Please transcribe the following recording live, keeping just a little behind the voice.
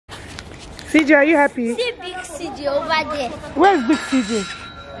CJ, are you happy? See big CJ over there. Where's big CJ?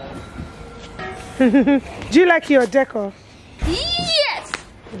 Do you like your decor? Yes.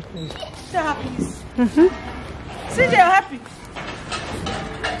 So happy. CJ, you're happy.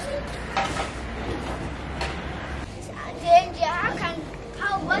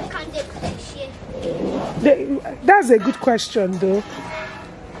 What can they put a chair? That's a good question, though.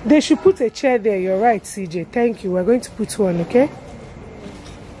 They should put a chair there. You're right, CJ. Thank you. We're going to put one, okay?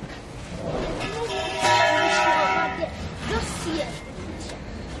 Just here.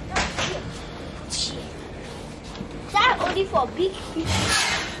 That only for big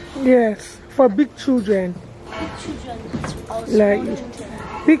people. Yes, for big children. Big children. Like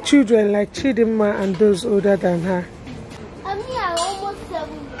big children like Chidima and those older than her. I'm almost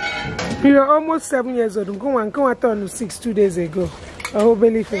 7 years. You're almost 7 years old. Go on, turn 6 2 days ago. I hope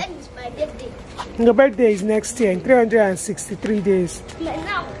believe it. When is my birthday? Your birthday is next year in 363 days.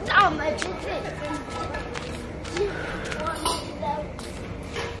 Now my birthday.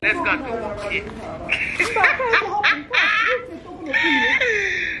 Let's go to Okeke.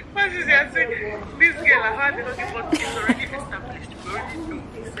 What is he saying? This girl, I heard the notice is already established. We already know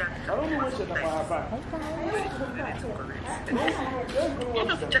exactly. You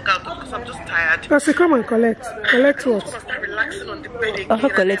just check out because I'm just tired. Kasi, come and collect. Collect what? Start relaxing on the bed again. I'll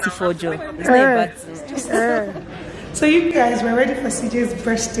collect it for Joe. It's not a bad thing. So you guys, we're ready for CJ's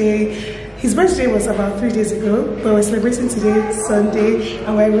birthday. His birthday was about 3 days ago, but we're celebrating today, Sunday,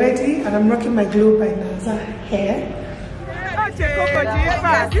 and we're ready. And I'm rocking my Glow by NAZOR hair.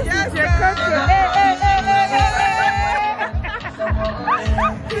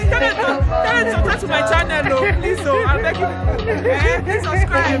 Subscribe to my channel, please. So I'll make you please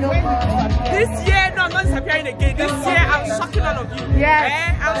subscribe. This year, no, I'm not disappearing again. This year, I'm shocking all of you.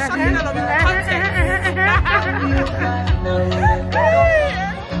 Yes. I'm shocking all of you with content.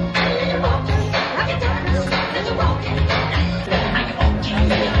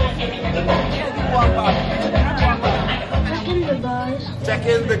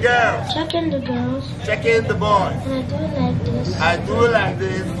 Checking the girls. Checking the girls. Checking the boys. And I do like this. I do like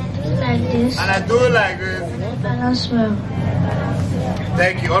this. I do like this. And I do like this. Balance well.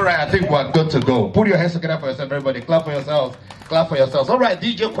 Thank you. All right, I think we're good to go. Put your hands together for yourself, everybody. Clap for yourselves. Clap for yourselves. All right,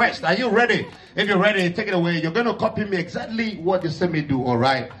 DJ Quest, are you ready? If you're ready, take it away. You're going to copy me exactly what you see me do, all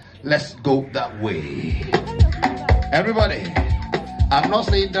right? Let's go that way. Everybody, I'm not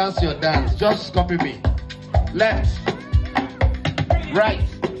saying dance your dance. Just copy me. Left. Right.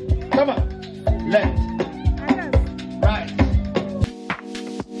 Come on. Left. Right.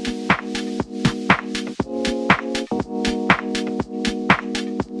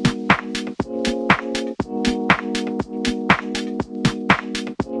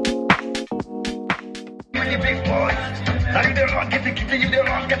 Big boys. Now you the wrong, get the kitty, you the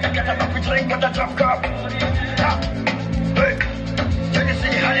wrong, get the up, we drink, get the drop cup. Hey, let me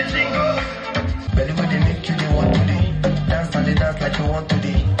see how this thing goes. Belly when they make you, they want to do. Dance and they dance like you want to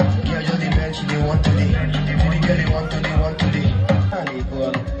do. Girl, you're the bench, they want to do. Baby girl, they want to do.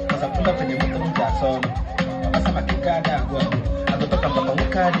 Cause I put up in the motor, that's all. I saw my kick out that one. I go talk about my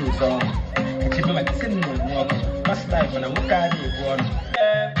work out this on. And she be like, this is no walk. Past life when I work out this one.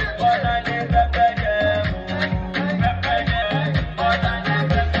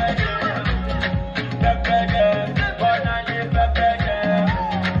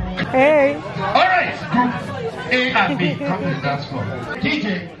 Hey. All right, group A and B, come to the dance floor. DJ,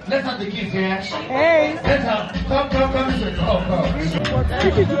 let's have the kids here. Hey. Let's have, come this way. Oh, come.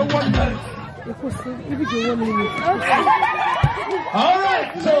 All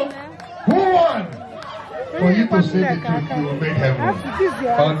right, so who won? For you to say the truth, you will make heaven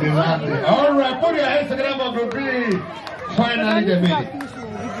on the last day. All right, put your hands together for group B. Finally, they made it.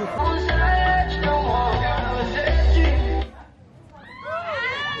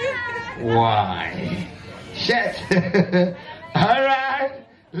 Why? Shit. All right,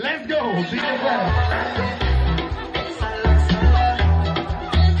 let's go. See you there.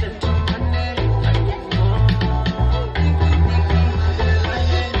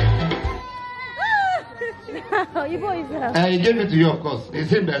 He gave it to you, of course.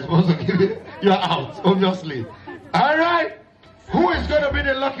 It's him that's supposed to give it. You're out, obviously. All right. Who is going to be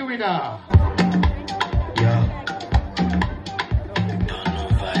the lucky winner? Yeah.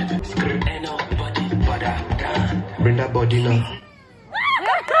 Bring that body now.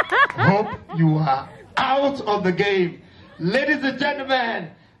 Hope you are out of the game. Ladies and gentlemen,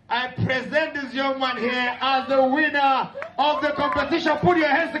 I present this young man here as the winner of the competition. Put your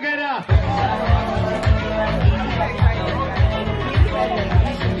hands together.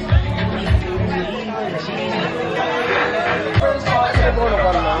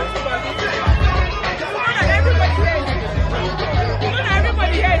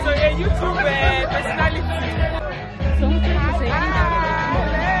 personality.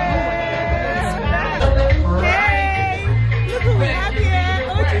 Hey, look who we have here.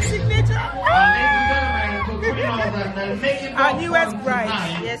 OG signature. Our newest bride.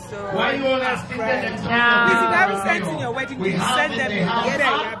 Yes, sir. Why you all asking them? Please, if I was sending your wedding, please send them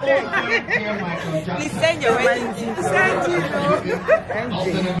together. Please send your wedding. Send you.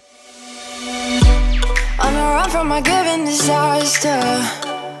 On a run from my given disaster,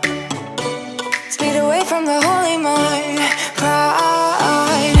 speed away from the holy mind.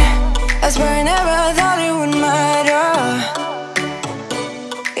 Pride, that's where I never thought it would matter.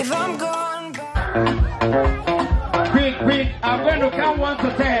 If I'm gone Quick, I'm going to count 1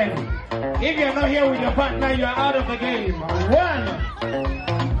 to 10. If you're not here with your partner, you're out of the game. 1,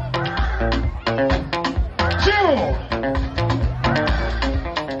 2.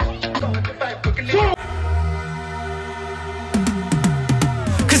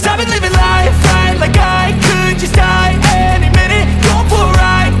 I've been living life right like I could just die any minute. Going for a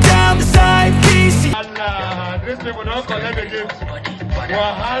ride down the side. PC. These people don't collect the gifts.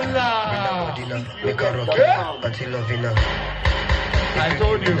 Wahala. I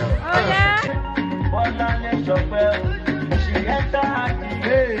told you. Oh, yeah?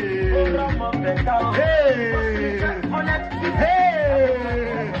 Hey.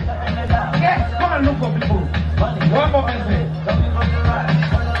 Yes, come and look for people. One more person.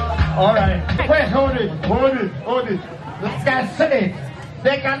 All right. Wait, hold it. This guy said it.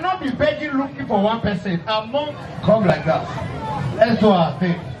 They cannot be begging looking for one person. Among come like that. Let's do our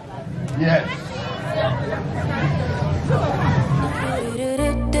thing. Yes.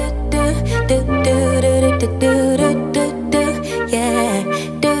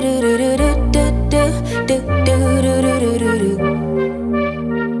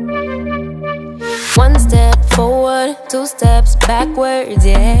 One step forward, 2 steps backwards,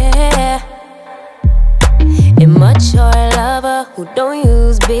 yeah. Immature lover who don't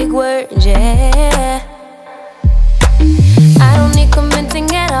use big words, yeah. I don't need convincing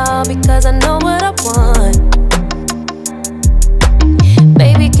at all because I know what I want.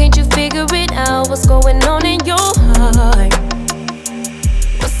 Baby, can't you figure it out? What's going on in your heart?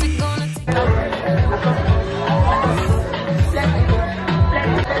 What's it gonna take?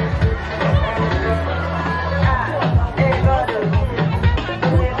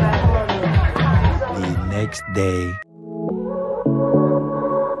 Next day.